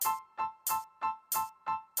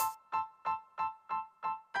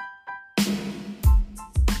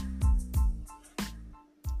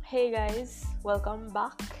Hey guys, welcome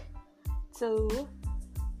back to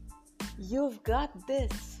You've Got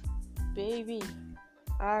This, baby.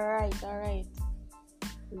 Alright.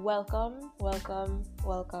 Welcome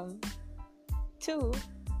to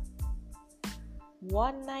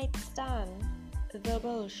One Night Stand, the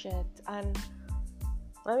bullshit. And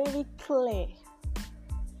let me be clear.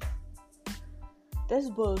 This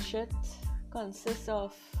bullshit consists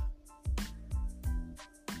of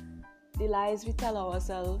the lies we tell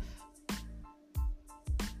ourselves,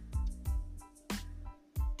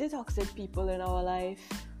 the toxic people in our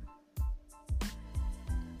life,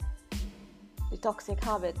 the toxic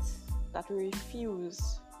habits that we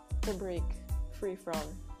refuse to break free from.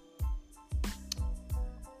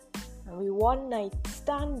 And we one night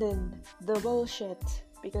standing the bullshit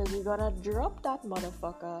because we're gonna drop that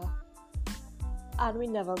motherfucker and we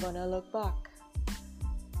never gonna look back.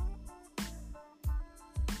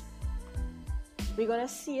 We're gonna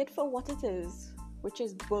see it for what it is, which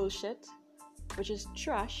is bullshit, which is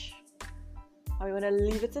trash, and we're gonna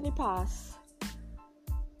leave it in the past.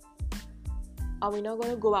 And we're not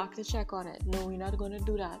gonna go back to check on it. No, we're not gonna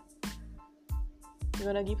do that.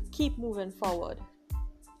 We're gonna keep moving forward.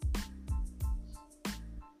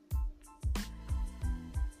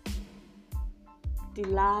 The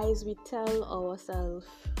lies we tell ourselves.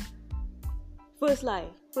 First lie.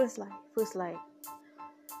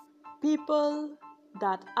 People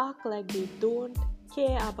that act like they don't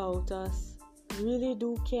care about us really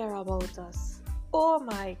do care about us. Oh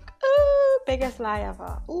my, biggest lie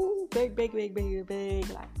ever. Ooh, big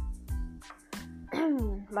lie.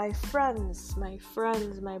 My friends, my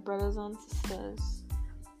brothers and sisters.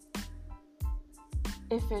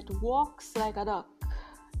 If it walks like a duck,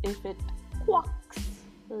 if it quacks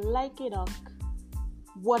like a duck,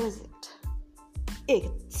 what is it?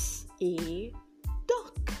 It's a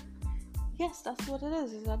duck. Yes, that's what it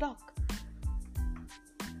is. It's a duck.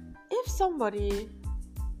 If somebody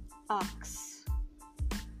acts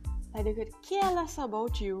like they could care less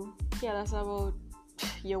about you, care less about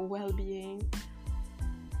your well-being,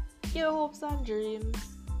 your hopes and dreams,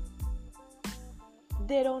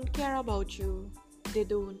 they don't care about you. They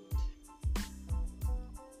don't.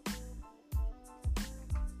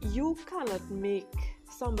 You cannot make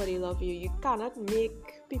somebody love you. You cannot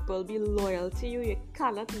make people be loyal to you. You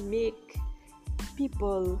cannot make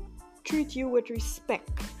people treat you with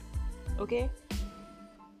respect. Okay?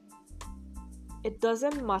 It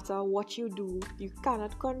doesn't matter what you do. You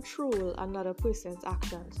cannot control another person's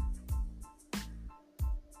actions.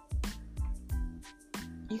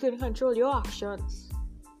 You can control your actions.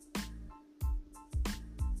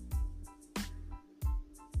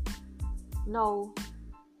 Now,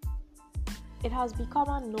 it has become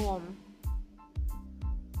a norm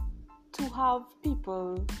to have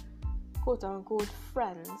people, quote unquote,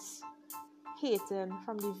 friends hating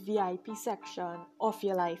from the VIP section of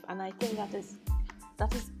your life, and I think that is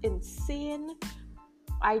insane.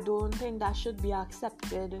 I don't think that should be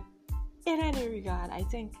accepted in any regard. I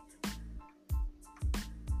think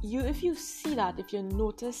if you see that, if you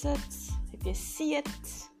notice it, if you see it,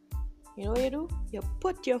 you know what you do? You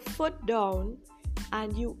put your foot down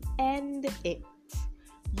and you end it.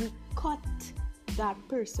 You cut that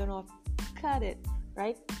person off. Cut it,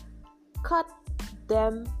 right? Cut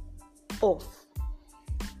them off.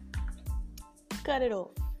 Cut it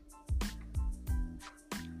off.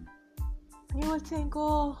 You will think,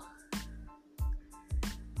 oh,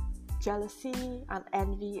 jealousy and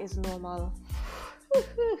envy is normal. I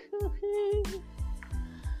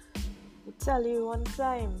tell you one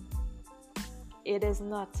time, it is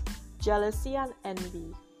not. Jealousy and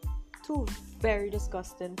envy, two very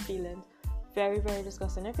disgusting feelings. Very, very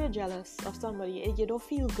disgusting. If you're jealous of somebody, you don't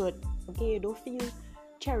feel good. Okay, you don't feel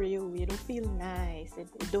cheerio. You don't feel nice. It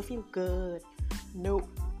don't feel good. No,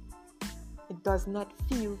 it does not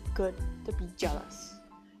feel good to be jealous.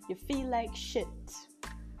 You feel like shit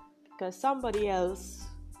because somebody else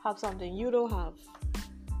have something you don't have,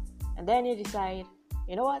 and then you decide,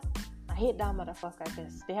 you know what? I hate that motherfucker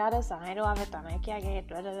because they had us and I don't have it and I can't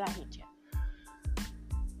get it. I hate you.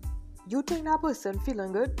 You think that person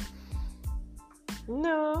feeling good?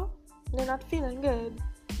 No, they're not feeling good.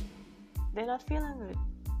 They're not feeling good.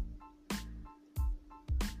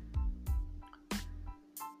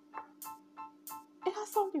 It has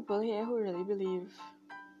some people here who really believe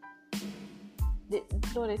they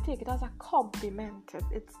take it as a compliment.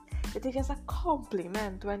 They take it as a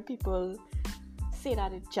compliment when people say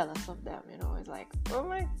that they're jealous of them, you know. It's like, oh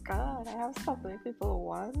my god, I have something people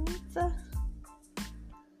want.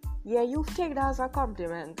 Yeah, you take that as a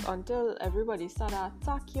compliment until everybody start to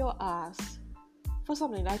attack your ass for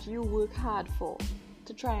something that you work hard for.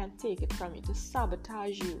 to try and take it from you, to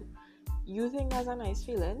sabotage you. You think that's a nice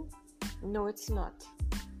feeling? No, it's not.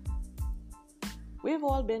 We've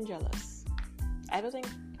all been jealous.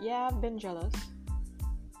 I've been jealous.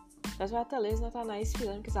 That's why I tell you it's not a nice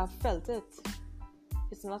feeling, because I've felt it.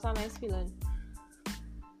 It's not a nice feeling.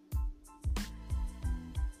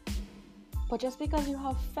 But just because you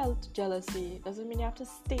have felt jealousy doesn't mean you have to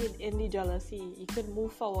stay in the jealousy. You could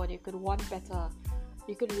move forward. You could want better.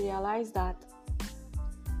 You could realize that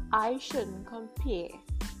I shouldn't compare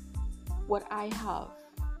what I have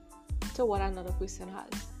to what another person has,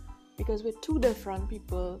 because we're two different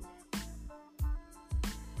people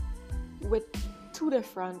with two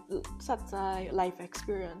different sets of life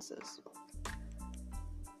experiences.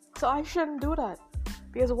 So I shouldn't do that,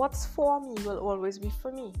 because what's for me will always be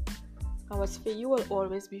for me, and what's for you will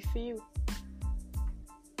always be for you.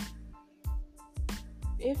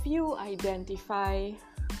 If you identify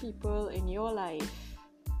people in your life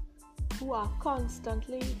who are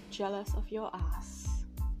constantly jealous of your ass,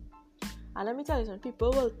 and let me tell you something,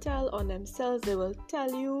 people will tell on themselves, they will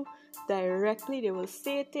tell you directly, they will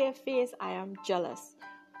say to your face, I am jealous.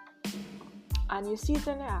 And you see it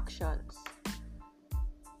in their actions.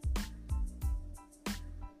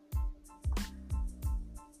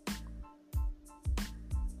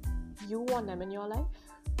 You want them in your life?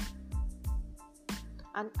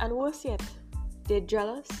 And worse yet, they're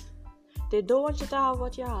jealous. They don't want you to have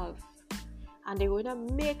what you have. And they're going to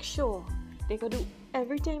make sure they could do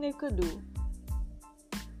everything they could do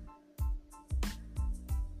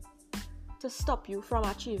to stop you from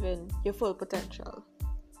achieving your full potential.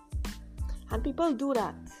 And people do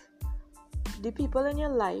that. The people in your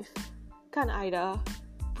life can either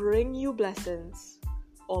bring you blessings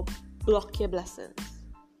or block your blessings.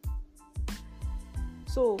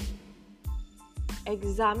 So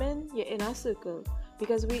examine your inner circle,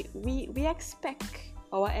 because we expect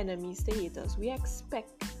our enemies to hate us. We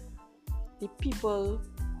expect the people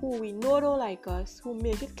who we know don't like us, who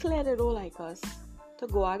make it clear they don't like us, to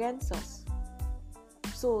go against us.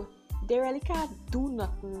 So they really can't do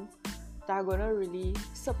nothing that gonna really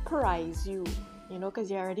surprise you,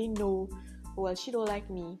 because you already know, well, she don't like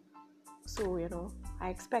me, so I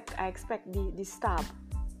expect the stab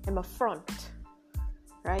in my front,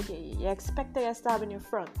 right? You expect to get stabbed in your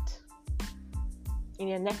front, in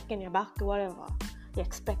your neck, in your back, whatever. You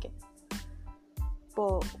expect it.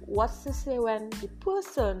 But what's to say when the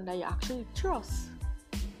person that you actually trust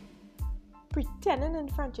pretending in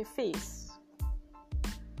front of your face,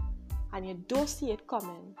 and you don't see it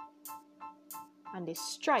coming, and they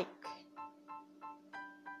strike,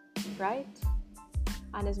 right?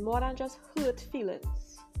 And it's more than just hurt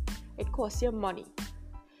feelings. It costs you money.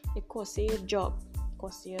 It costs you your job. It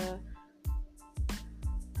costs you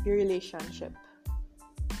your relationship.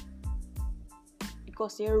 It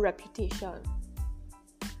costs you your reputation.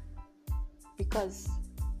 Because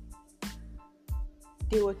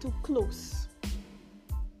they were too close.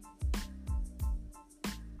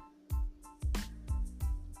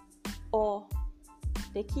 Or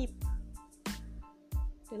they're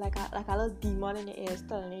like a little demon in your ears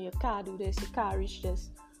telling you can't do this, you can't reach this,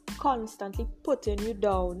 constantly putting you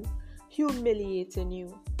down, humiliating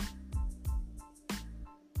you,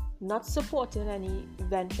 not supporting any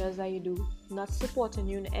ventures that you do, not supporting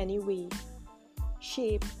you in any way,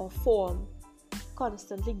 shape or form,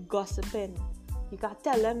 constantly gossiping. You can't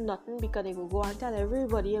tell them nothing because they will go and tell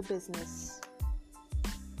everybody your business.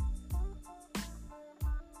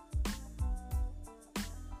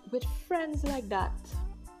 With friends like that,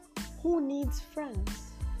 who needs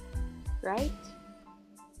friends, right?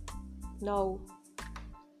 No.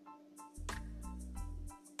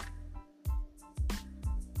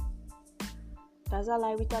 That's a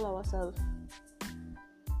lie we tell ourselves.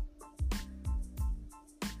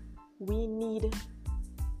 We need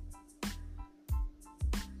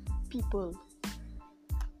people.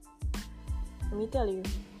 Let me tell you,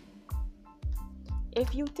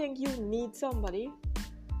 if you think you need somebody,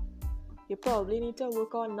 you probably need to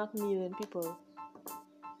work on not needing people.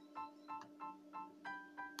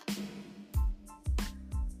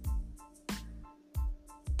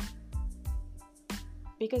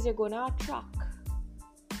 Because you're going to attract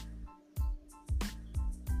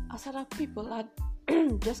a set of people that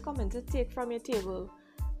just coming to take from your table.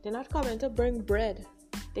 They're not coming to bring bread.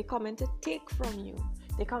 They're coming to take from you.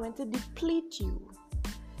 They're coming to deplete you.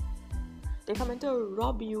 They're coming to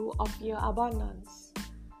rob you of your abundance.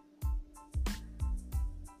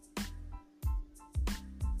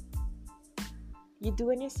 You're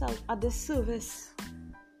doing yourself a disservice.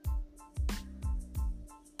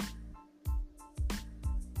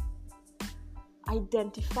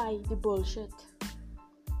 Identify the bullshit.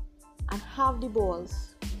 and have the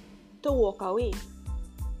balls to walk away.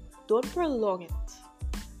 Don't prolong it.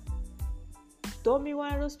 Don't be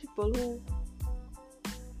one of those people who,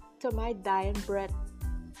 to my dying breath,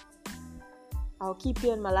 I'll keep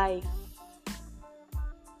you in my life.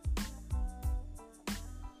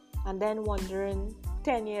 And then wondering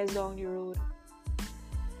 10 years down the road,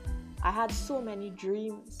 I had so many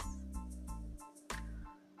dreams,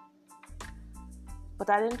 but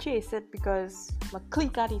I didn't chase it because my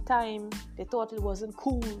clique at the time, they thought it wasn't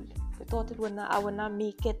cool. They thought I would not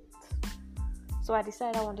make it. So I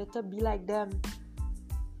decided I wanted to be like them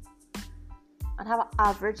and have an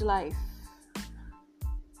average life.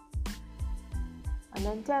 And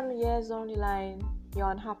then 10 years down the line, you're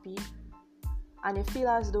unhappy and you feel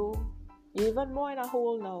as though you're even more in a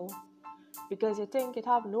hole now because you think it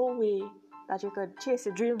have no way that you could chase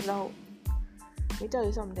your dreams now. Let me tell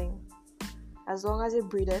you something. As long as you're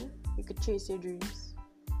breathing, you could chase your dreams.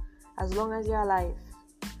 As long as you're alive,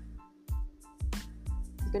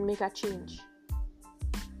 you can make a change.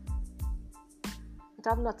 It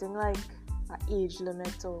have nothing like an age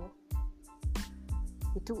limit or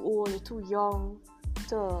you're too old, you're too young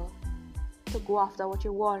to go after what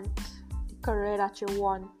you want, the career that you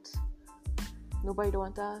want. Nobody don't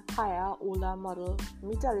want to hire an older model. Let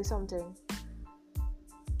me tell you something.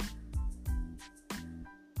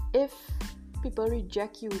 If people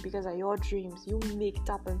reject you because of your dreams, you make it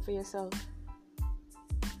happen for yourself.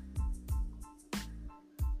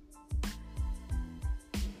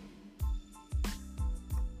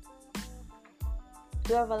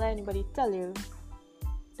 Do you ever let anybody tell you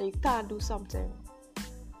that you can't do something,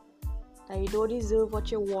 that you don't deserve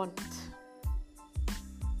what you want?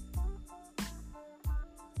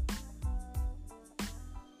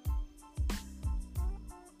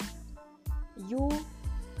 You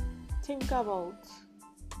think about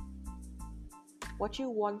what you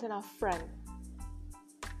want in a friend,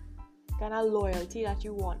 kind of loyalty that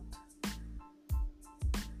you want.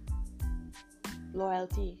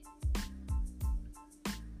 Loyalty.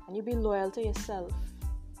 And you be loyal to yourself.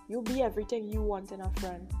 You be everything you want in a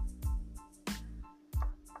friend.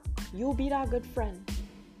 You be that good friend.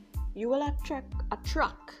 You will attract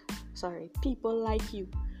people like you.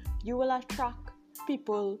 You will attract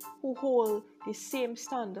people who hold the same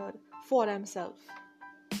standard for themselves.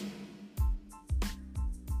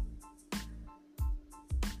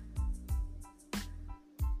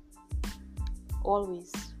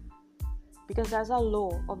 Always. Because that's a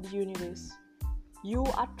law of the universe. You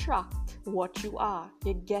attract what you are.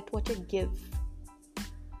 You get what you give.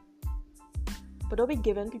 But don't be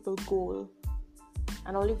giving people gold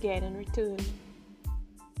and all you get in return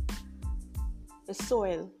is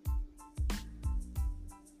soil.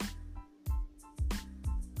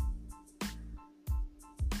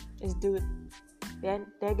 It's dirt.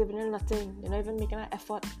 They're giving you nothing. They're not even making an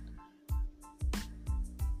effort.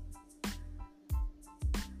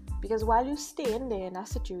 Because while you stay in there in that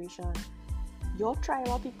situation, your tribe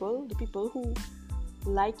of people, the people who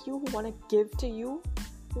like you, who want to give to you,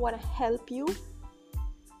 who want to help you,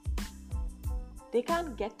 they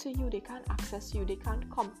can't get to you, they can't access you, they can't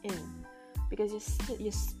come in because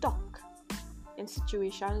you're stuck in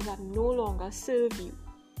situations that no longer serve you.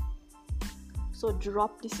 So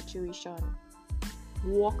drop the situation,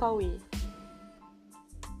 walk away.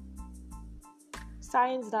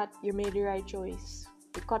 Signs that you made the right choice.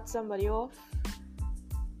 You cut somebody off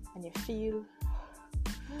and you feel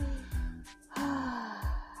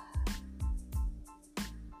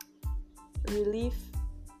relief.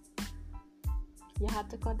 You had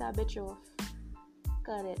to cut that bitch off.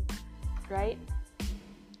 Cut it, right?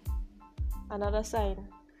 Another sign.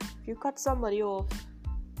 If you cut somebody off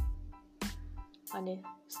and they're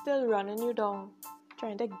still running you down,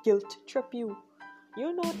 trying to guilt trip you,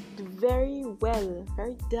 you know very well,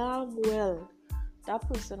 very damn well, that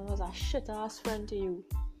person was a shit-ass friend to you.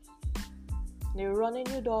 They're running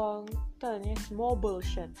you down, telling you it's more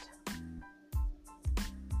bullshit.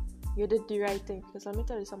 You did the right thing. Because let me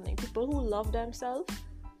tell you something. People who love themselves,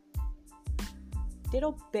 they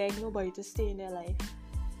don't beg nobody to stay in their life.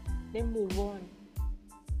 They move on.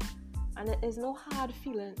 And there's no hard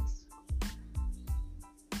feelings.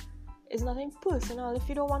 It's nothing personal. If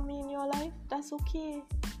you don't want me in your life, that's okay.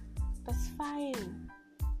 That's fine.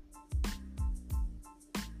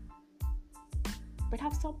 But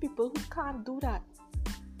have some people who can't do that.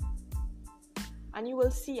 And you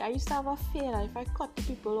will see, I used to have a fear that if I cut the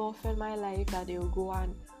people off in my life, that they will go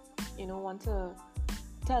and, want to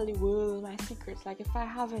tell the world my secrets. Like, if I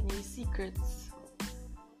have any secrets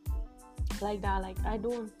like that, like, I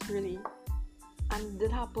don't really. And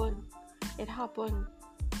it happened. And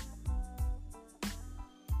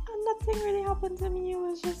anything really happened to me, it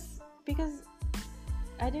was just because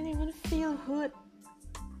I didn't even feel hurt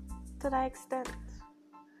to that extent.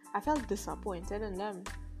 I felt disappointed in them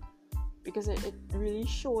because it really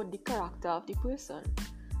showed the character of the person,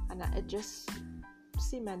 and it just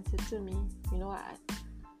cemented to me,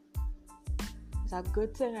 it's a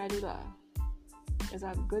good thing I do that. It's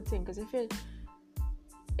a good thing, because if it's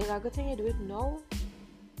a good thing I do it now,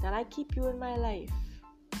 then I keep you in my life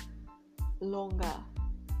longer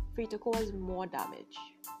for you to cause more damage.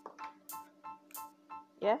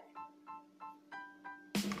 Yeah?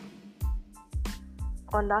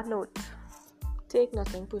 On that note, take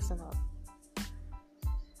nothing personal.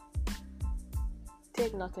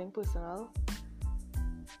 Take nothing personal.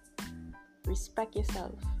 Respect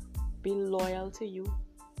yourself. Be loyal to you.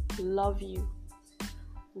 Love you.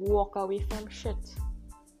 Walk away from shit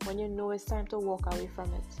when you know it's time to walk away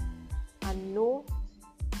from it. And know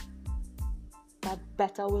that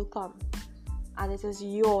better will come. And it is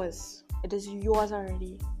yours. It is yours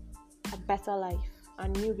already. A better life. A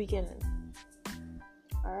new beginning.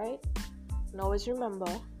 Alright? And always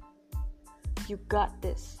remember, you got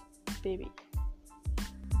this, baby.